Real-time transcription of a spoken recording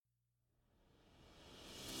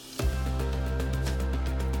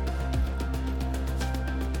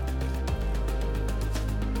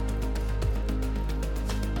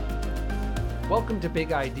Welcome to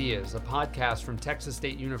Big Ideas, a podcast from Texas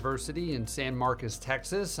State University in San Marcos,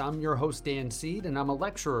 Texas. I'm your host, Dan Seed, and I'm a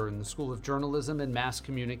lecturer in the School of Journalism and Mass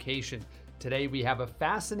Communication. Today, we have a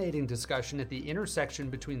fascinating discussion at the intersection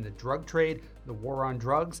between the drug trade, the war on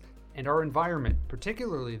drugs, and our environment,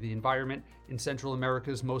 particularly the environment in Central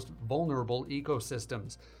America's most vulnerable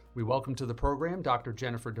ecosystems. We welcome to the program Dr.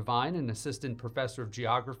 Jennifer Devine, an assistant professor of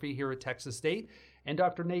geography here at Texas State, and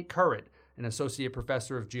Dr. Nate Currit, an associate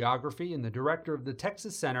professor of geography and the director of the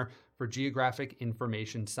Texas Center for Geographic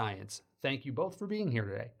Information Science. Thank you both for being here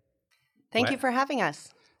today. Thank you for having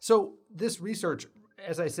us. So this research,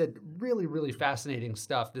 as I said, really fascinating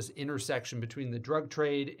stuff, this intersection between the drug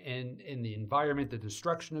trade and the environment, the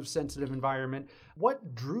destruction of sensitive environment.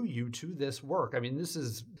 What drew you to this work? I mean, this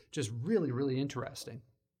is just really interesting.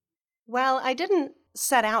 Well, I didn't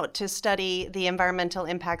set out to study the environmental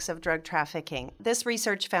impacts of drug trafficking. This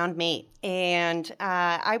research found me, and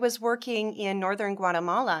I was working in northern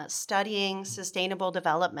Guatemala studying sustainable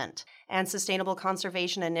development and sustainable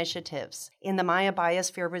conservation initiatives in the Maya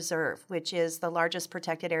Biosphere Reserve, which is the largest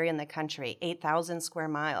protected area in the country, 8,000 square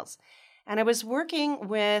miles. And I was working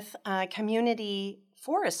with community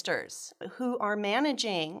foresters who are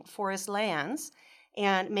managing forest lands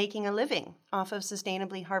and making a living off of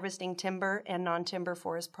sustainably harvesting timber and non-timber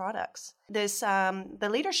forest products. The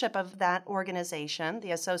leadership of that organization,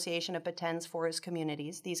 the Association of Petens Forest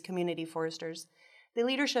Communities, these community foresters, the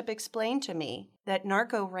leadership explained to me that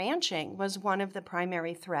narco ranching was one of the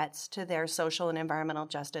primary threats to their social and environmental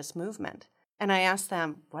justice movement. And I asked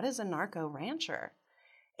them, what is a narco rancher?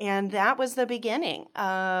 And that was the beginning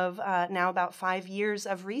of now about 5 years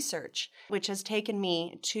of research, which has taken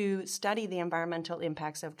me to study the environmental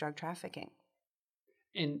impacts of drug trafficking.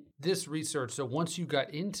 And this research, so once you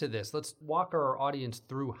got into this, let's walk our audience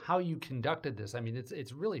through how you conducted this. I mean,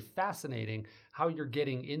 it's really fascinating how you're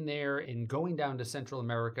getting in there and going down to Central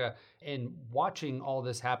America and watching all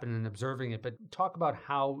this happen and observing it. But talk about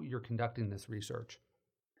how you're conducting this research.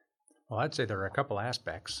 Well, I'd say there are a couple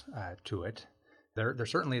aspects to it. There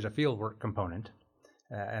certainly is a fieldwork component,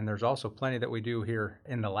 and there's also plenty that we do here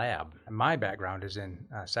in the lab. My background is in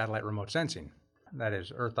satellite remote sensing. That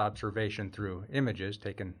is Earth observation through images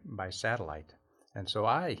taken by satellite. And so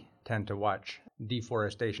I tend to watch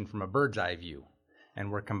deforestation from a bird's eye view,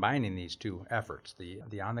 and we're combining these two efforts,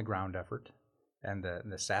 the on-the-ground effort and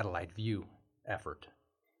the satellite view effort.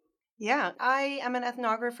 Yeah, I am an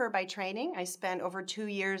ethnographer by training. I spent over 2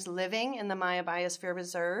 years living in the Maya Biosphere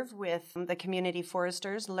Reserve with the community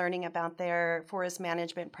foresters, learning about their forest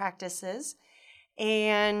management practices.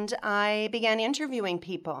 And I began interviewing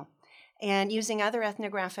people and using other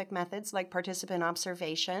ethnographic methods like participant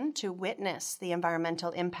observation to witness the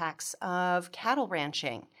environmental impacts of cattle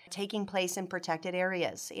ranching taking place in protected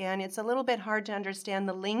areas. And it's a little bit hard to understand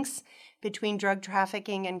the links between drug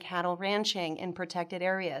trafficking and cattle ranching in protected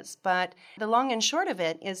areas. But the long and short of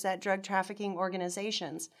it is that drug trafficking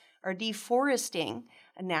organizations are deforesting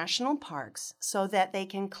national parks so that they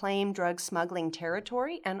can claim drug smuggling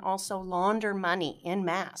territory and also launder money en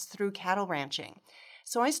masse through cattle ranching.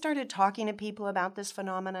 So I started talking to people about this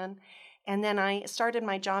phenomenon, and then I started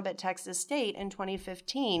my job at Texas State in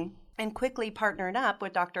 2015 and quickly partnered up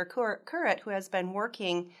with Dr. Currit, who has been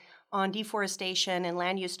working on deforestation and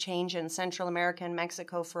land use change in Central America and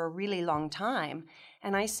Mexico for a really long time.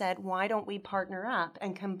 And I said, why don't we partner up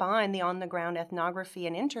and combine the on-the-ground ethnography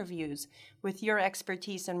and interviews with your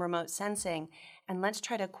expertise in remote sensing, and let's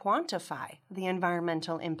try to quantify the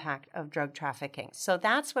environmental impact of drug trafficking. So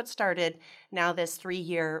that's what started now this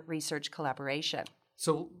 3-year research collaboration.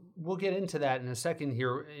 So we'll get into that in a second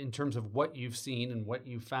here in terms of what you've seen and what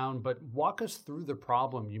you found, but walk us through the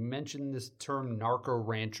problem. You mentioned this term narco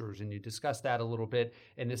ranchers, and you discussed that a little bit,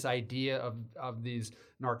 and this idea of these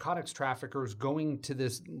narcotics traffickers going to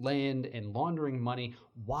this land and laundering money.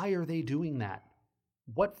 Why are they doing that?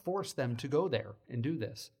 What forced them to go there and do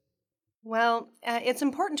this? Well, it's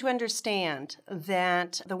important to understand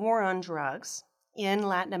that the war on drugs in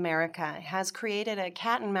Latin America has created a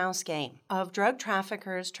cat and mouse game of drug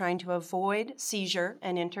traffickers trying to avoid seizure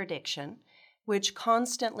and interdiction, which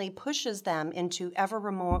constantly pushes them into ever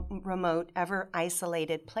remote, ever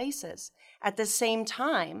isolated places. At the same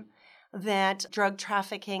time that drug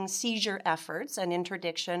trafficking seizure efforts and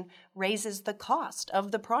interdiction raises the cost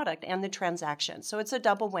of the product and the transaction. So it's a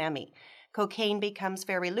double whammy. Cocaine becomes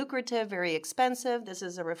very lucrative, very expensive. This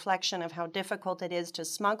is a reflection of how difficult it is to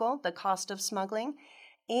smuggle, the cost of smuggling.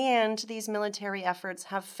 And these military efforts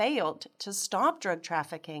have failed to stop drug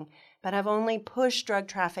trafficking, but have only pushed drug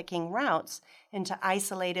trafficking routes into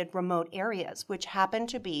isolated remote areas, which happen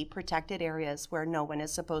to be protected areas where no one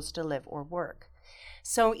is supposed to live or work.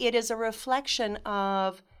 So it is a reflection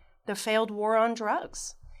of the failed war on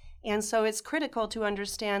drugs. And so it's critical to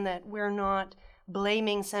understand that we're not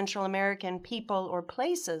blaming Central American people or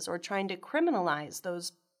places or trying to criminalize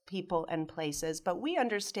those people and places, but we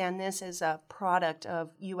understand this as a product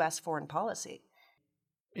of U.S. foreign policy.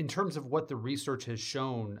 In terms of what the research has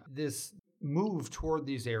shown, this move toward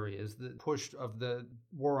these areas, the push of the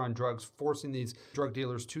war on drugs, forcing these drug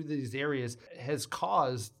dealers to these areas, has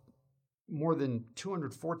caused more than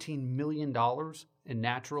 $214 million in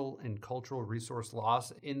natural and cultural resource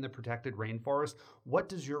loss in the protected rainforest. What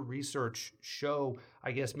does your research show,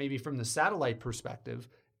 I guess, maybe from the satellite perspective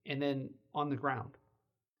and then on the ground?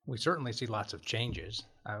 We certainly see lots of changes.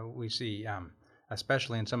 We see,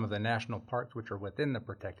 especially in some of the national parks which are within the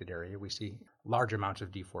protected area, we see large amounts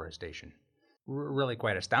of deforestation, really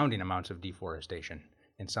quite astounding amounts of deforestation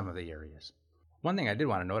in some of the areas. One thing I did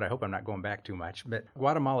want to note, I hope I'm not going back too much, but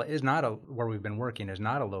Guatemala is not where we've been working, is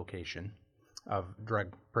not a location of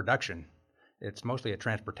drug production. It's mostly a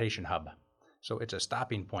transportation hub. So it's a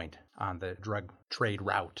stopping point on the drug trade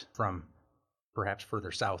route from perhaps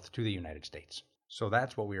further south to the United States. So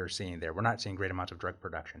that's what we are seeing there. We're not seeing great amounts of drug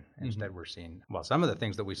production. Instead, we're seeing, well, some of the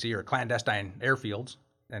things that we see are clandestine airfields,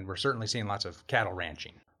 and we're certainly seeing lots of cattle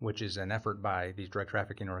ranching, which is an effort by these drug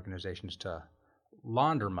trafficking organizations to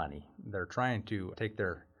launder money. They're trying to take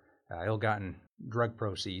their ill-gotten drug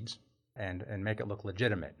proceeds and make it look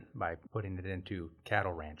legitimate by putting it into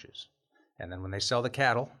cattle ranches. And then when they sell the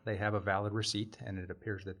cattle, they have a valid receipt, and it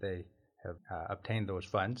appears that they have obtained those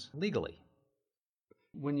funds legally.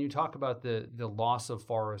 When you talk about the loss of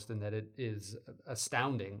forest and that it is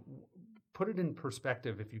astounding, put it in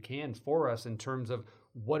perspective, if you can, for us in terms of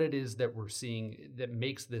what it is that we're seeing that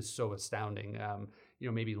makes this so astounding.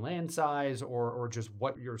 Maybe land size or just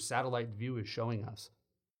what your satellite view is showing us.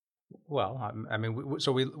 Well,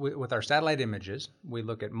 we with our satellite images, we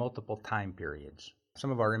look at multiple time periods.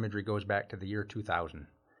 Some of our imagery goes back to the year 2000,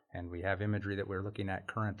 and we have imagery that we're looking at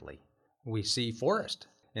currently. We see forest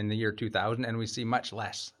in the year 2000, and we see much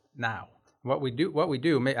less now. What we do,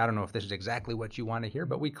 I don't know if this is exactly what you want to hear,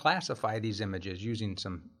 but we classify these images using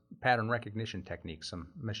some pattern recognition techniques, some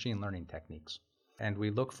machine learning techniques. And we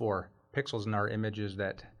look for pixels in our images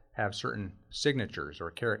that have certain signatures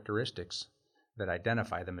or characteristics that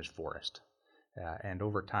identify them as forest. And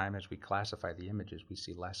over time, as we classify the images, we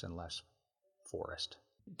see less and less forest.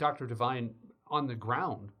 Dr. Devine, on the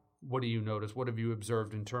ground, what do you notice? What have you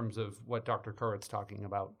observed in terms of what Dr. Currit's talking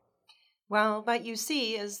about? Well, what you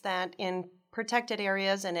see is that in protected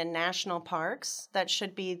areas and in national parks that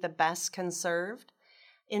should be the best conserved,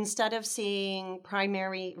 instead of seeing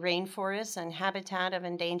primary rainforests and habitat of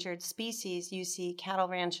endangered species, you see cattle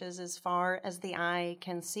ranches as far as the eye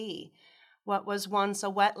can see. What was once a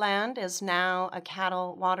wetland is now a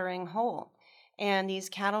cattle watering hole. And these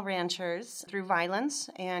cattle ranchers, through violence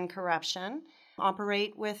and corruption,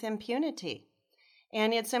 operate with impunity.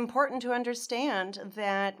 And it's important to understand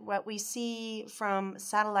that what we see from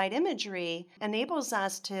satellite imagery enables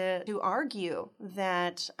us to argue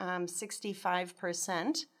that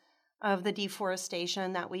 65% of the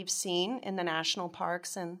deforestation that we've seen in the national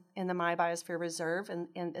parks and in the Maya Biosphere Reserve,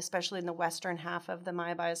 and especially in the western half of the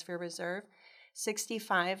Maya Biosphere Reserve,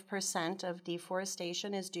 65% of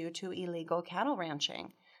deforestation is due to illegal cattle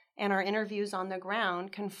ranching. And our interviews on the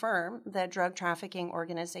ground confirm that drug trafficking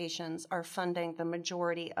organizations are funding the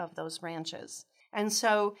majority of those ranches. And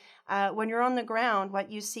so when you're on the ground,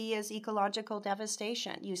 what you see is ecological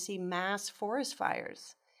devastation. You see mass forest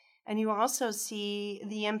fires. And you also see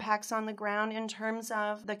the impacts on the ground in terms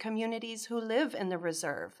of the communities who live in the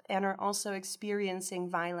reserve and are also experiencing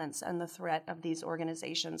violence and the threat of these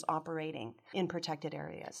organizations operating in protected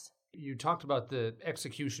areas. You talked about the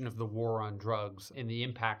execution of the war on drugs and the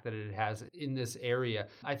impact that it has in this area.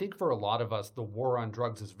 I think for a lot of us, the war on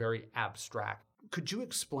drugs is very abstract. Could you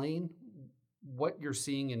explain what you're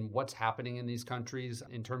seeing and what's happening in these countries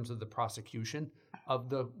in terms of the prosecution of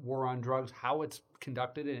the war on drugs, how it's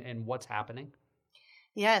conducted and what's happening?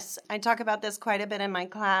 Yes, I talk about this quite a bit in my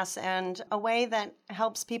class, and a way that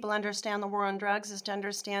helps people understand the war on drugs is to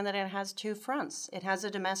understand that it has two fronts. It has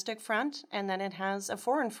a domestic front, and then it has a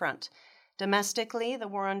foreign front. Domestically, the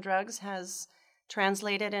war on drugs has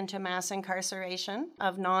translated into mass incarceration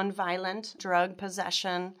of nonviolent drug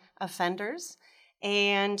possession offenders.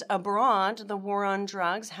 And abroad, the war on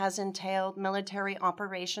drugs has entailed military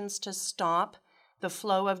operations to stop the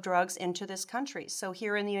flow of drugs into this country. So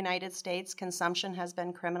here in the United States, consumption has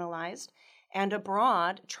been criminalized, and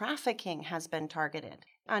abroad, trafficking has been targeted.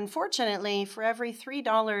 Unfortunately, for every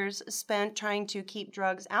 $3 spent trying to keep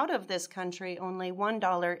drugs out of this country, only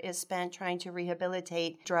 $1 is spent trying to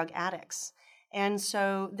rehabilitate drug addicts. And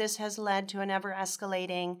so this has led to an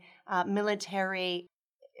ever-escalating military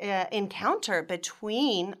encounter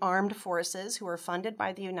between armed forces who are funded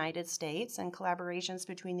by the United States and collaborations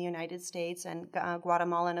between the United States and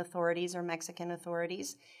Guatemalan authorities or Mexican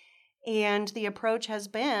authorities. And the approach has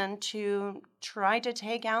been to try to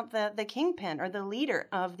take out the kingpin or the leader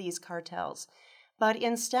of these cartels. But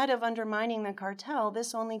instead of undermining the cartel,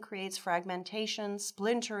 this only creates fragmentation,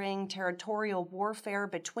 splintering, territorial warfare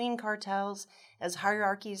between cartels as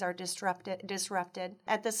hierarchies are disrupted.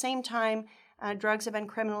 At the same time, drugs have been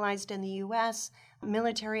criminalized in the U.S.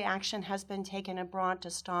 Military action has been taken abroad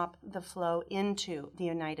to stop the flow into the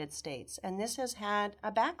United States. And this has had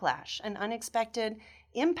a backlash, an unexpected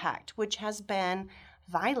impact, which has been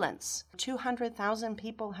violence. 200,000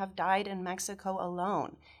 people have died in Mexico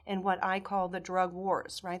alone in what I call the drug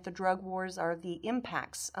wars, right? The drug wars are the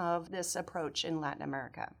impacts of this approach in Latin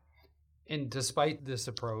America. And despite this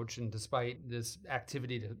approach and despite this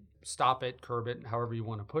activity to stop it, curb it, however you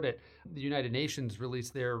want to put it, the United Nations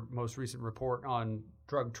released their most recent report on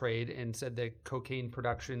drug trade and said that cocaine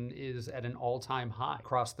production is at an all-time high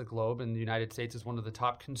across the globe, and the United States is one of the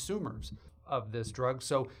top consumers of this drug.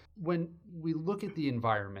 So when we look at the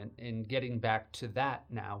environment and getting back to that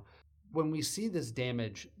now, when we see this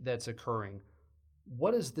damage that's occurring,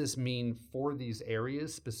 what does this mean for these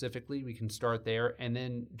areas specifically? We can start there. And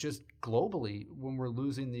then just globally, when we're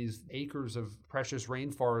losing these acres of precious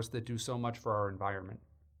rainforest that do so much for our environment.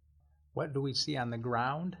 What do we see on the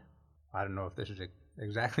ground? I don't know if this is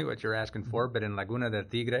exactly what you're asking for, but in Laguna del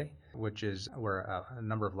Tigre, which is where a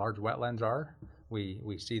number of large wetlands are,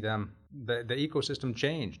 we see them, the ecosystem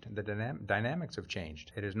changed, the dynamics have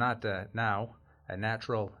changed. It is not now a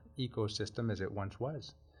natural ecosystem as it once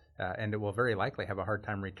was. And it will very likely have a hard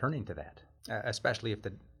time returning to that, especially if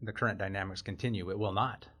the current dynamics continue. It will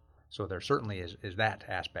not. So there certainly is that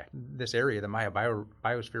aspect. This area, the Maya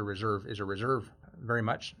Biosphere Reserve, is a reserve very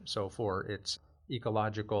much so for its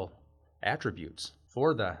ecological attributes,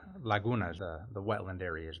 for the lagunas, the wetland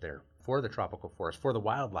areas there, for the tropical forest, for the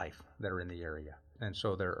wildlife that are in the area. And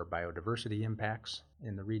so there are biodiversity impacts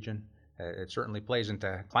in the region. It certainly plays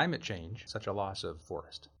into climate change, such a loss of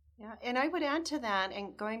forest. Yeah, and I would add to that,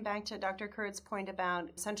 and going back to Dr. Currit's point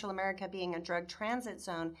about Central America being a drug transit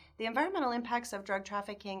zone, the environmental impacts of drug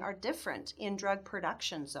trafficking are different in drug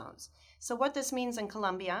production zones. So what this means in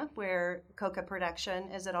Colombia, where coca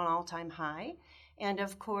production is at an all-time high, and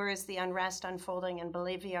of course the unrest unfolding in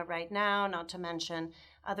Bolivia right now, not to mention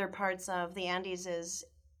other parts of the Andes, is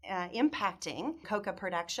impacting coca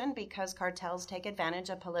production because cartels take advantage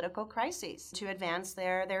of political crises to advance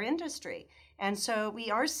their industry. And so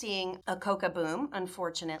we are seeing a coca boom,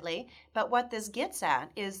 unfortunately. But what this gets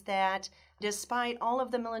at is that despite all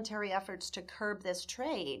of the military efforts to curb this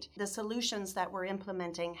trade, the solutions that we're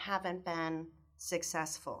implementing haven't been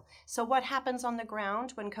successful. So what happens on the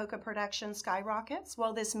ground when coca production skyrockets?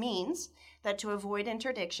 Well, this means that to avoid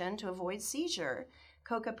interdiction, to avoid seizure,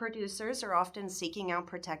 coca producers are often seeking out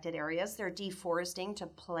protected areas. They're deforesting to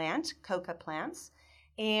plant coca plants.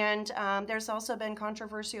 And there's also been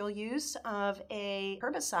controversial use of a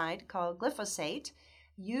herbicide called glyphosate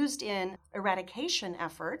used in eradication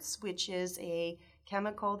efforts, which is a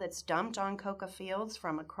chemical that's dumped on coca fields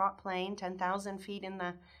from a crop plane 10,000 feet in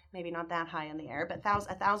the, maybe not that high in the air, but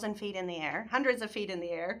 1,000 feet in the air, hundreds of feet in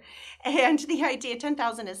the air. And the idea,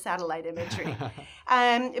 10,000 is satellite imagery.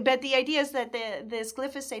 But the idea is that this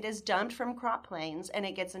glyphosate is dumped from crop planes and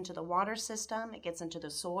it gets into the water system, it gets into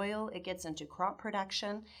the soil, it gets into crop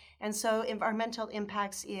production. And so environmental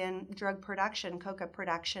impacts in drug production, coca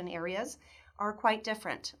production areas are quite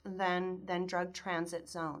different than drug transit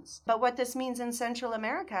zones. But what this means in Central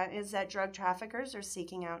America is that drug traffickers are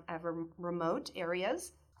seeking out ever remote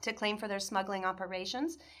areas to claim for their smuggling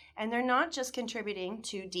operations, and they're not just contributing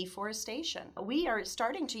to deforestation. We are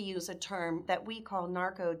starting to use a term that we call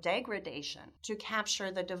narco degradation to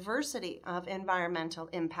capture the diversity of environmental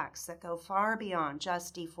impacts that go far beyond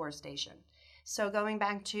just deforestation. So going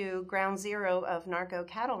back to ground zero of narco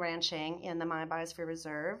cattle ranching in the Maya Biosphere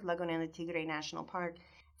Reserve, Laguna del Tigre National Park,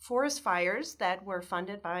 forest fires that were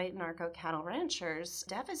funded by narco cattle ranchers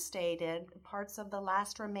devastated parts of the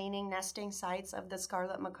last remaining nesting sites of the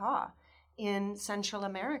scarlet macaw in Central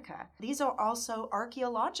America. These are also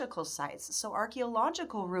archaeological sites, so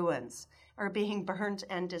archaeological ruins are being burned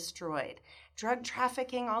and destroyed. Drug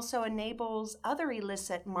trafficking also enables other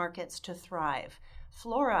illicit markets to thrive.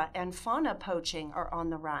 Flora and fauna poaching are on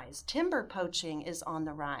the rise. Timber poaching is on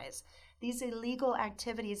the rise. These illegal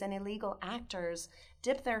activities and illegal actors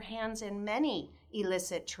dip their hands in many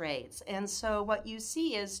illicit trades. And so what you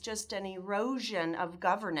see is just an erosion of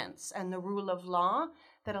governance and the rule of law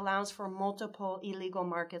that allows for multiple illegal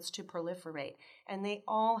markets to proliferate. And they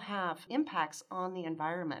all have impacts on the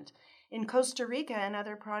environment. In Costa Rica and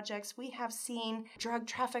other projects, we have seen drug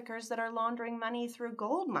traffickers that are laundering money through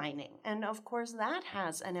gold mining. And of course, that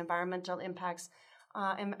has an environmental impact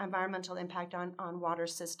on water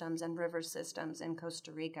systems and river systems in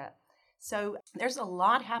Costa Rica. So there's a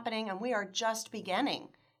lot happening, and we are just beginning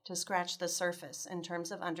to scratch the surface in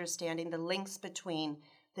terms of understanding the links between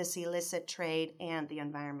this illicit trade and the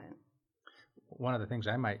environment. One of the things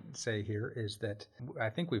I might say here is that I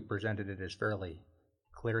think we've presented it as fairly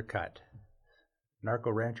clear-cut.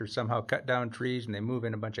 Narco ranchers somehow cut down trees and they move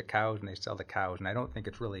in a bunch of cows and they sell the cows, and I don't think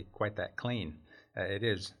it's really quite that clean. It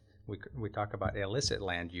is. We talk about illicit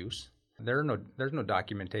land use. There's no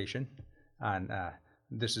documentation on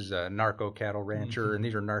this is a narco cattle rancher and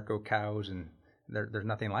these are narco cows, and there's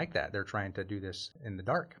nothing like that. They're trying to do this in the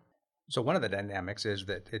dark. So one of the dynamics is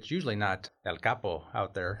that it's usually not El Capo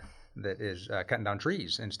out there that is cutting down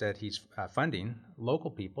trees. Instead, he's funding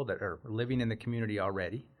local people that are living in the community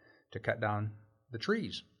already to cut down the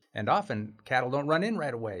trees. And often cattle don't run in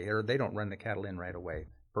right away, or they don't run the cattle in right away.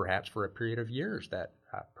 Perhaps for a period of years, that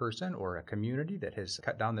person or a community that has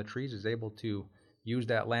cut down the trees is able to use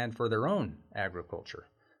that land for their own agriculture,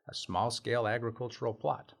 a small-scale agricultural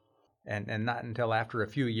plot. And not until after a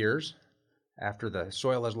few years, after the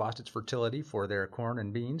soil has lost its fertility for their corn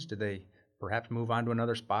and beans, do they perhaps move on to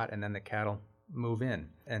another spot, and then the cattle move in.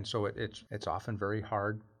 And so it's often very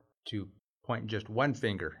hard to point just one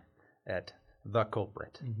finger at the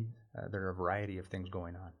culprit. There are a variety of things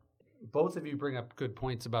going on. Both of you bring up good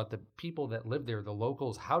points about the people that live there, the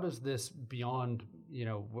locals. How does this, beyond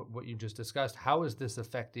what you just discussed, how is this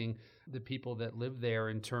affecting the people that live there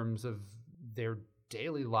in terms of their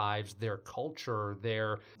daily lives, their culture,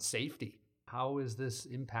 their safety? How is this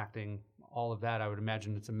impacting all of that? I would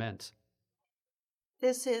imagine it's immense.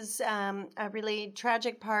 This is a really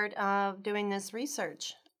tragic part of doing this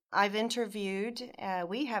research. We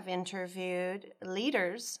have interviewed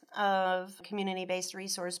leaders of community-based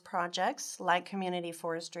resource projects like community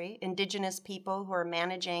forestry, indigenous people who are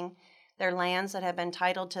managing their lands that have been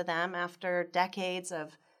titled to them after decades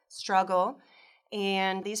of struggle.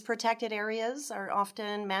 And these protected areas are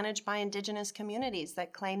often managed by indigenous communities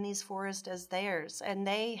that claim these forests as theirs, and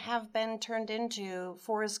they have been turned into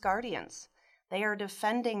forest guardians. They are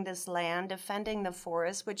defending this land, defending the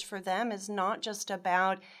forest, which for them is not just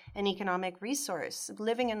about an economic resource.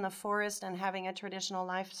 Living in the forest and having a traditional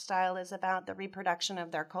lifestyle is about the reproduction of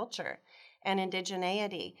their culture and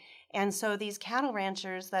indigeneity. And so these cattle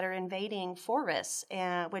ranchers that are invading forests,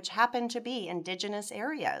 which happen to be indigenous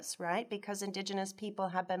areas, right? Because indigenous people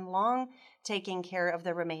have been long taking care of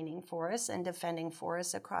the remaining forests and defending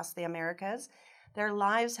forests across the Americas. Their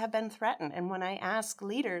lives have been threatened. And when I ask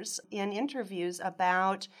leaders in interviews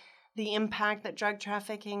about the impact that drug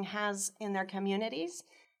trafficking has in their communities,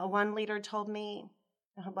 one leader told me,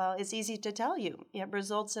 well, it's easy to tell you. It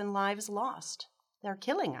results in lives lost. They're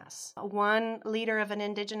killing us. One leader of an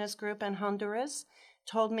indigenous group in Honduras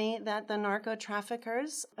told me that the narco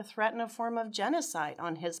traffickers threaten a form of genocide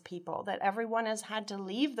on his people, that everyone has had to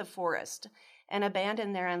leave the forest and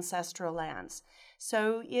abandon their ancestral lands.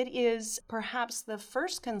 So it is perhaps the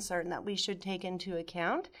first concern that we should take into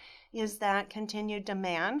account is that continued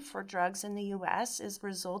demand for drugs in the U.S. is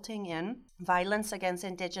resulting in violence against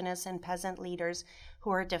indigenous and peasant leaders who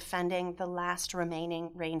are defending the last remaining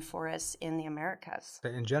rainforests in the Americas.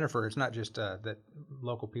 And Jennifer, it's not just that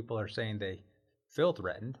local people are saying they feel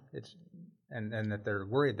threatened, and that they're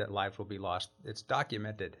worried that lives will be lost. It's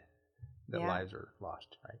documented that lives are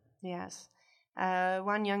lost, right? Yes.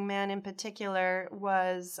 One young man in particular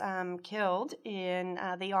was killed in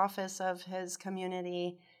the office of his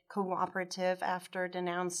community cooperative after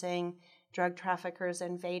denouncing drug traffickers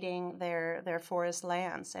invading their forest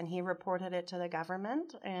lands. And he reported it to the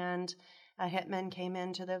government, and a hitman came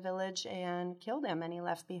into the village and killed him, and he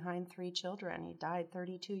left behind 3 children. He died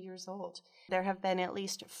 32 years old. There have been at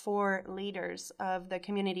least 4 leaders of the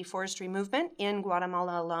community forestry movement in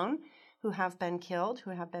Guatemala alone who have been killed,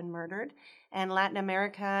 who have been murdered. And Latin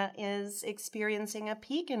America is experiencing a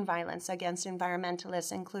peak in violence against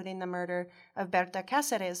environmentalists, including the murder of Berta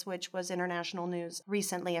Cáceres, which was international news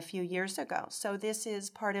recently a few years ago. So this is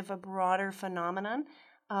part of a broader phenomenon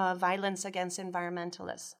of violence against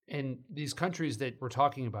environmentalists. And these countries that we're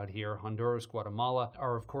talking about here, Honduras, Guatemala,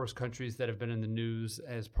 are of course countries that have been in the news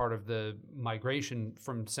as part of the migration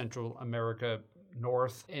from Central America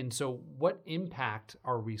north. And so what impact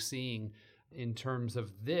are we seeing in terms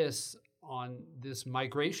of this on this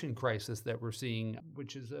migration crisis that we're seeing,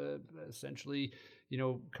 which is essentially,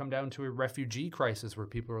 come down to a refugee crisis where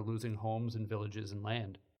people are losing homes and villages and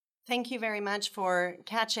land. Thank you very much for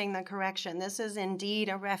catching the correction. This is indeed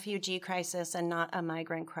a refugee crisis and not a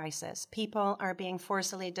migrant crisis. People are being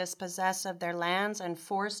forcibly dispossessed of their lands and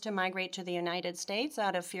forced to migrate to the United States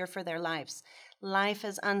out of fear for their lives. Life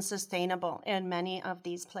is unsustainable in many of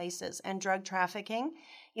these places, and drug trafficking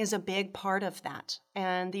is a big part of that.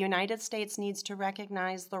 And the United States needs to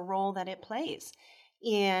recognize the role that it plays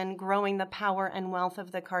in growing the power and wealth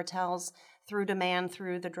of the cartels through demand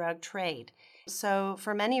through the drug trade. So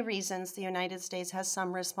for many reasons, the United States has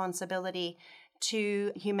some responsibility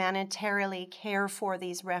to humanitarily care for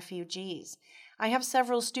these refugees. I have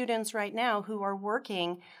several students right now who are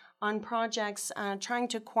working on projects trying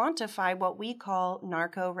to quantify what we call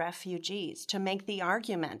narco refugees, to make the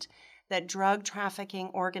argument that drug trafficking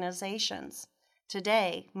organizations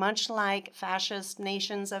today, much like fascist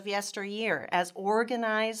nations of yesteryear, as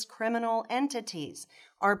organized criminal entities,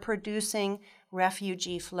 are producing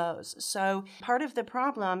refugee flows. So part of the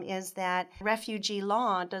problem is that refugee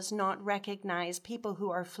law does not recognize people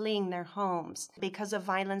who are fleeing their homes because of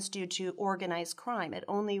violence due to organized crime. It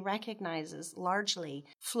only recognizes largely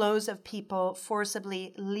flows of people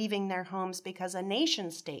forcibly leaving their homes because a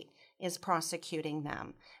nation state is prosecuting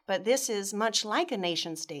them. But this is much like a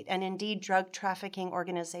nation state, and indeed drug trafficking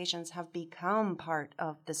organizations have become part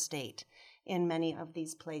of the state in many of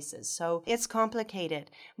these places. So it's complicated,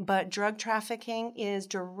 but drug trafficking is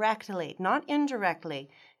directly, not indirectly,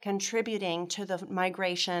 contributing to the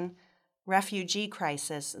migration refugee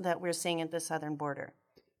crisis that we're seeing at the southern border.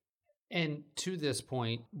 And to this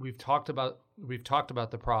point, we've talked about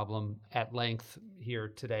the problem at length here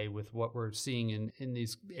today with what we're seeing in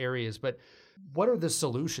these areas. But what are the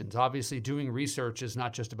solutions? Obviously, doing research is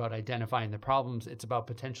not just about identifying the problems, it's about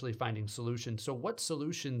potentially finding solutions. So what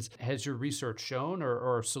solutions has your research shown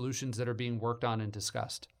or solutions that are being worked on and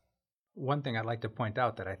discussed? One thing I'd like to point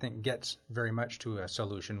out that I think gets very much to a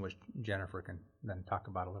solution, which Jennifer can then talk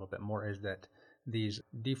about a little bit more, is that these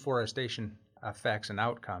deforestation effects and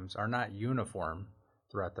outcomes are not uniform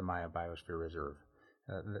throughout the Maya Biosphere Reserve.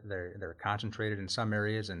 They're concentrated in some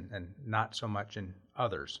areas and not so much in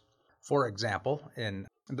others. For example,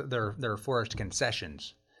 there are forest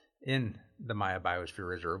concessions in the Maya Biosphere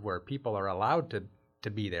Reserve where people are allowed to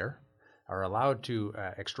be there, are allowed to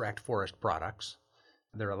extract forest products.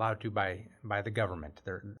 They're allowed to by the government.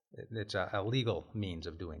 It's a legal means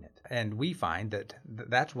of doing it. And we find that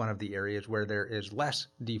that's one of the areas where there is less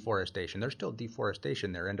deforestation. There's still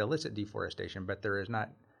deforestation there and illicit deforestation, but there is not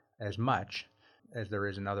as much as there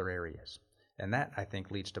is in other areas. And that, I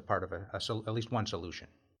think, leads to part of at least one solution.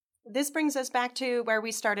 This brings us back to where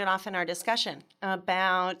we started off in our discussion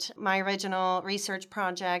about my original research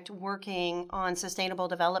project working on sustainable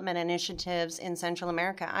development initiatives in Central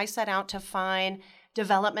America. I set out to find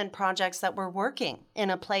development projects that were working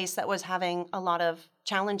in a place that was having a lot of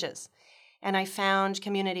challenges. And I found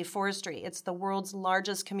community forestry. It's the world's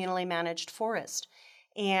largest communally managed forest.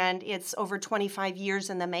 And it's over 25 years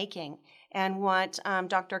in the making. And what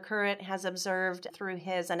Dr. Currit has observed through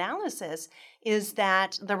his analysis is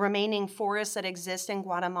that the remaining forests that exist in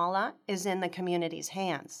Guatemala is in the community's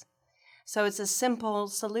hands. So it's a simple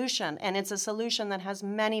solution, and it's a solution that has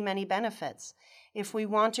many, many benefits. If we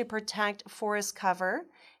want to protect forest cover,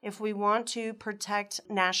 if we want to protect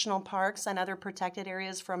national parks and other protected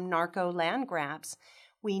areas from narco land grabs,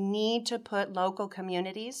 we need to put local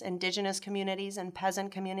communities, indigenous communities, and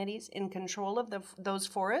peasant communities in control of those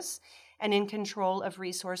forests and in control of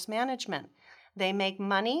resource management. They make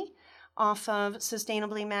money off of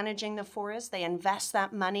sustainably managing the forest. They invest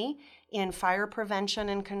that money in fire prevention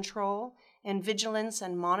and control, in vigilance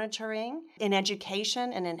and monitoring, in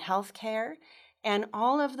education and in healthcare. And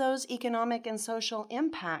all of those economic and social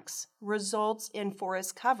impacts results in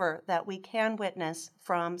forest cover that we can witness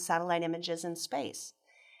from satellite images in space.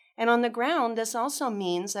 And on the ground, this also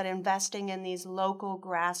means that investing in these local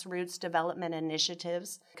grassroots development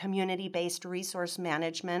initiatives, community-based resource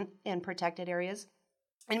management in protected areas,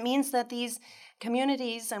 it means that these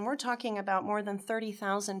communities, and we're talking about more than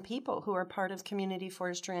 30,000 people who are part of community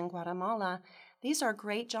forestry in Guatemala, these are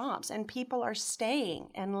great jobs, and people are staying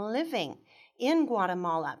and living in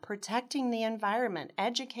Guatemala, protecting the environment,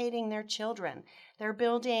 educating their children. They're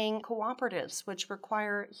building cooperatives, which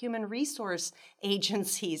require human resource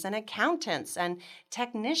agencies and accountants and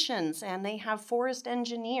technicians, and they have forest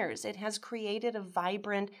engineers. It has created a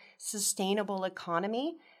vibrant, sustainable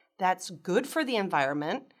economy that's good for the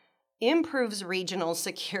environment, improves regional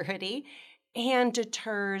security, and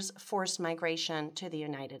deters forced migration to the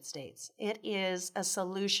United States. It is a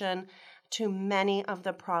solution to many of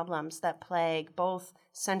the problems that plague both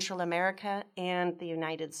Central America and the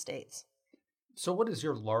United States. So what is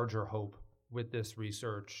your larger hope with this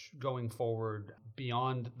research going forward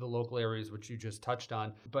beyond the local areas which you just touched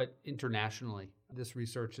on, but internationally? This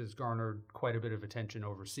research has garnered quite a bit of attention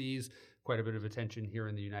overseas, quite a bit of attention here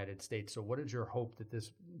in the United States. So what is your hope that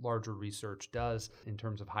this larger research does in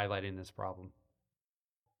terms of highlighting this problem?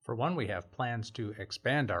 For one, we have plans to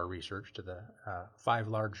expand our research to the 5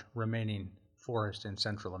 large remaining forests in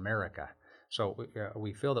Central America. So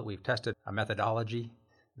we feel that we've tested a methodology,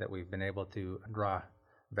 that we've been able to draw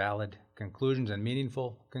valid conclusions and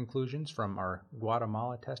meaningful conclusions from our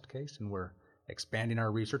Guatemala test case, and we're expanding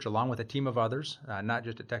our research along with a team of others, not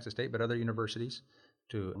just at Texas State, but other universities,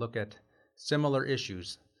 to look at similar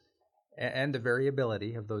issues and the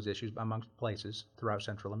variability of those issues amongst places throughout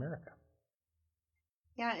Central America.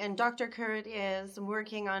 Yeah, and Dr. Currit is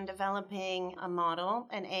working on developing a model,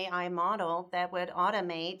 an AI model, that would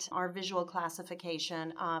automate our visual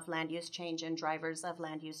classification of land use change and drivers of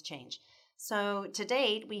land use change. So to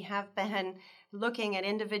date, we have been looking at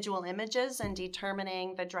individual images and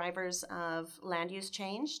determining the drivers of land use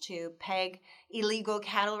change to peg illegal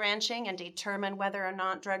cattle ranching and determine whether or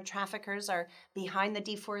not drug traffickers are behind the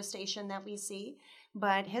deforestation that we see.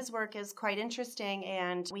 But his work is quite interesting,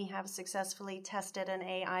 and we have successfully tested an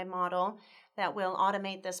AI model that will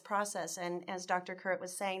automate this process. And as Dr. Currit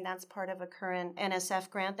was saying, that's part of a current NSF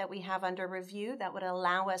grant that we have under review that would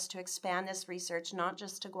allow us to expand this research not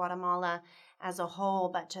just to Guatemala as a whole,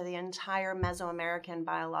 but to the entire Mesoamerican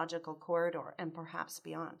biological corridor and perhaps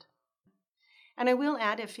beyond. And I will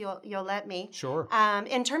add, if you'll let me. Sure.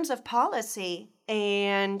 In terms of policy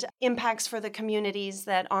and impacts for the communities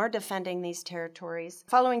that are defending these territories,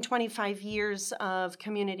 following 25 years of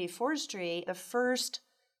community forestry, the first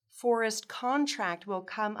forest contract will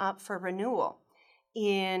come up for renewal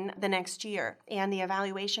in the next year, and the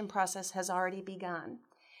evaluation process has already begun.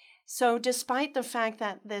 So despite the fact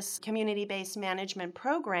that this community-based management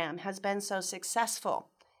program has been so successful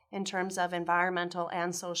in terms of environmental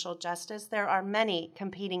and social justice, there are many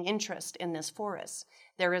competing interests in this forest.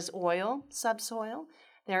 There is oil subsoil.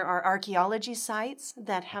 There are archaeology sites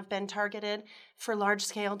that have been targeted for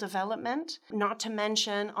large-scale development, not to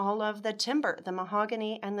mention all of the timber, the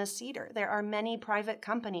mahogany and the cedar. There are many private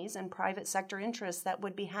companies and private sector interests that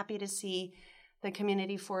would be happy to see the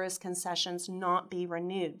community forest concessions not be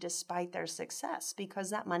renewed despite their success, because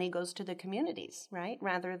that money goes to the communities, right,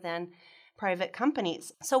 rather than private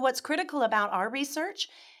companies. So what's critical about our research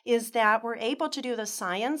is that we're able to do the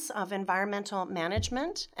science of environmental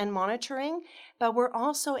management and monitoring, but we're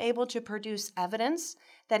also able to produce evidence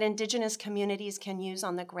that Indigenous communities can use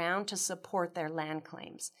on the ground to support their land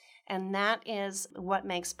claims. And that is what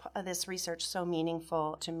makes this research so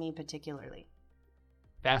meaningful to me particularly.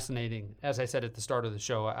 Fascinating. As I said at the start of the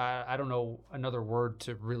show, I don't know another word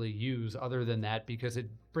to really use other than that, because it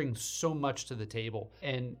brings so much to the table.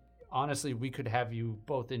 And honestly, we could have you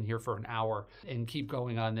both in here for an hour and keep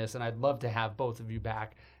going on this. And I'd love to have both of you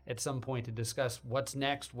back at some point to discuss what's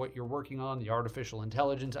next, what you're working on, the artificial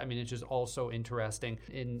intelligence. I mean, it's just all so interesting.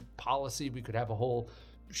 In policy, we could have a whole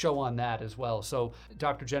show on that as well. So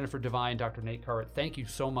Dr. Jennifer Devine, Dr. Nate Currit, thank you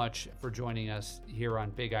so much for joining us here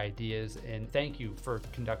on Big Ideas, and thank you for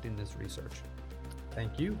conducting this research.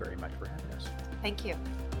 Thank you very much for having us. Thank you.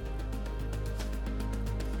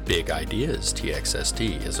 Big Ideas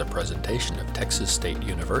TXST is a presentation of Texas State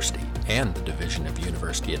University and the Division of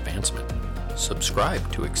University Advancement. Subscribe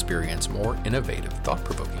to experience more innovative,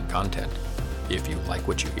 thought-provoking content. If you like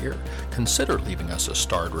what you hear, consider leaving us a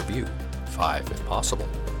starred review, 5 if possible.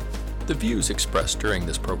 The views expressed during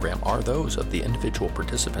this program are those of the individual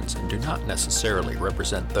participants and do not necessarily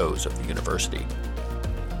represent those of the university.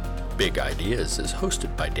 Big Ideas is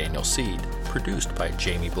hosted by Daniel Seed, produced by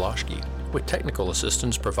Jamie Bloschke, with technical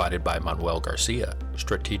assistance provided by Manuel Garcia.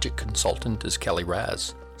 Strategic consultant is Kelly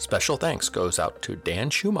Raz. Special thanks goes out to Dan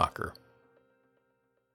Schumacher